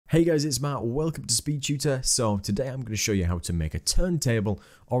Hey guys, it's Matt, welcome to SpeedTutor. So today I'm going to show you how to make a turntable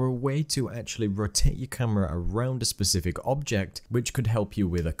or a way to actually rotate your camera around a specific object, which could help you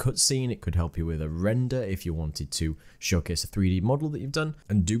with a cutscene, it could help you with a render if you wanted to showcase a 3D model that you've done.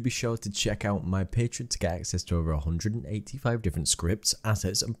 And do be sure to check out my Patreon to get access to over 185 different scripts,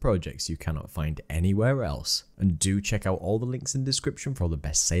 assets and projects you cannot find anywhere else. And do check out all the links in the description for all the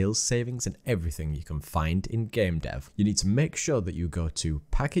best sales, savings and everything you can find in game dev. You need to make sure that you go to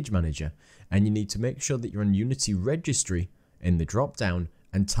Package Manager and you need to make sure that you're on Unity Registry in the drop down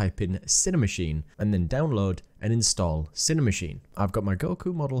and type in Cinemachine and then download and install Cinemachine. I've got my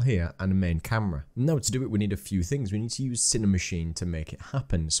Goku model here and a main camera. Now to do it we need a few things. We need to use Cinemachine to make it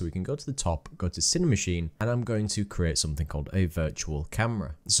happen. So we can go to the top, go to Cinemachine, and I'm going to create something called a virtual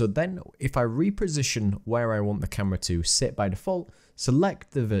camera. So then if I reposition where I want the camera to sit by default,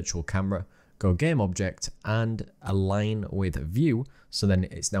 select the virtual camera, go game object and align with view. So then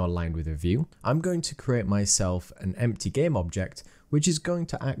it's now aligned with a view. I'm going to create myself an empty game object, which is going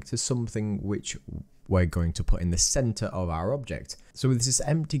to act as something which we're going to put in the center of our object. So with this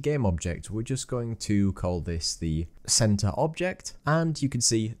empty game object, we're just going to call this the center object. And you can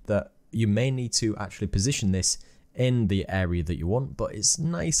see that you may need to actually position this in the area that you want, but it's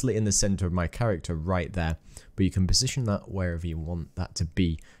nicely in the center of my character right there. But you can position that wherever you want that to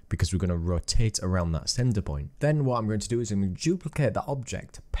be, because we're going to rotate around that center point. Then what I'm going to do is I'm going to duplicate that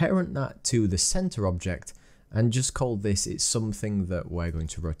object, parent that to the center object, and just call this, it's something that we're going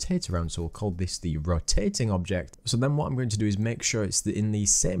to rotate around, so we'll call this the rotating object. So then what I'm going to do is make sure it's in the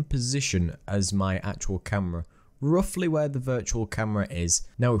same position as my actual camera, roughly where the virtual camera is.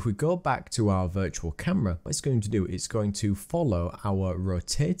 Now if we go back to our virtual camera, what it's going to do, it's going to follow our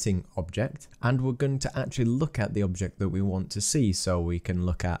rotating object, and we're going to actually look at the object that we want to see. So we can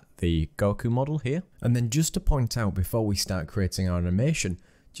look at the Goku model here. And then just to point out before we start creating our animation,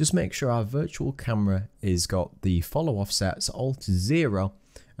 just make sure our virtual camera is got the follow offsets all to 0,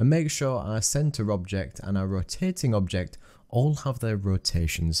 and make sure our center object and our rotating object all have their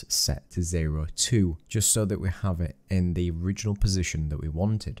rotations set to 0 too, just so that we have it in the original position that we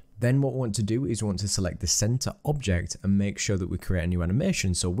wanted. Then what we want to do is we want to select the center object and make sure that we create a new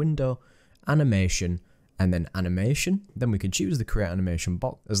animation. So window, animation, and then animation. Then we can choose the create animation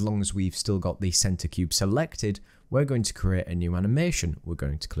box. As long as we've still got the center cube selected, we're going to create a new animation. We're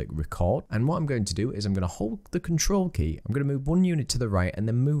going to click record, and what I'm going to do is I'm going to hold the control key, I'm going to move one unit to the right and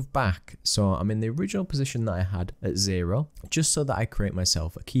then move back, so I'm in the original position that I had at 0, just so that I create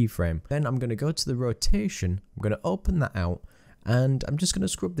myself a keyframe. Then I'm going to go to the rotation, I'm going to open that out, and I'm just going to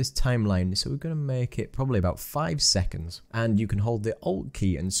scrub this timeline, so we're going to make it probably about 5 seconds. And you can hold the Alt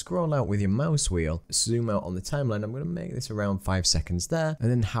key and scroll out with your mouse wheel, zoom out on the timeline. I'm going to make this around 5 seconds there, and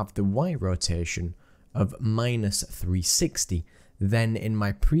then have the Y rotation of -360. Then in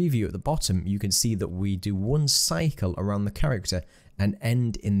my preview at the bottom, you can see that we do one cycle around the character and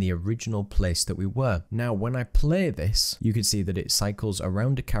end in the original place that we were. Now when I play this, you can see that it cycles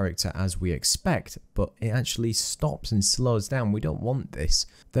around a character as we expect, but it actually stops and slows down. We don't want this.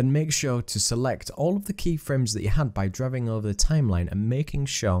 Then make sure to select all of the keyframes that you had by dragging over the timeline and making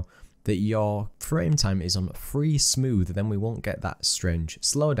sure that your frame time is on free smooth, then we won't get that strange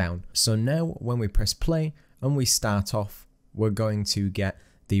slowdown. So now when we press play and we start off, we're going to get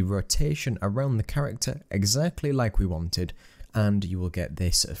the rotation around the character exactly like we wanted, and you will get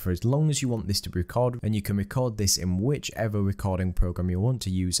this for as long as you want this to be recorded, and you can record this in whichever recording program you want to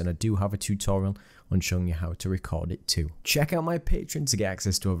use, and I do have a tutorial on showing you how to record it too. Check out my Patreon to get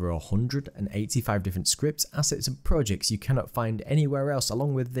access to over 185 different scripts, assets and projects you cannot find anywhere else,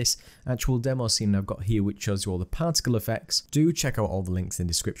 along with this actual demo scene I've got here which shows you all the particle effects. Do check out all the links in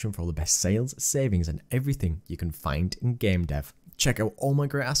the description for all the best sales, savings and everything you can find in game dev. Check out all my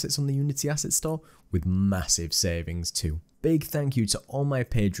great assets on the Unity Asset Store with massive savings too. Big thank you to all my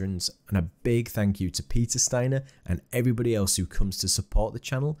patrons, and a big thank you to Peter Steiner and everybody else who comes to support the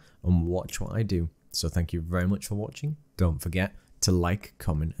channel and watch what I do. So thank you very much for watching. Don't forget to like,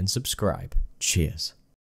 comment and subscribe. Cheers.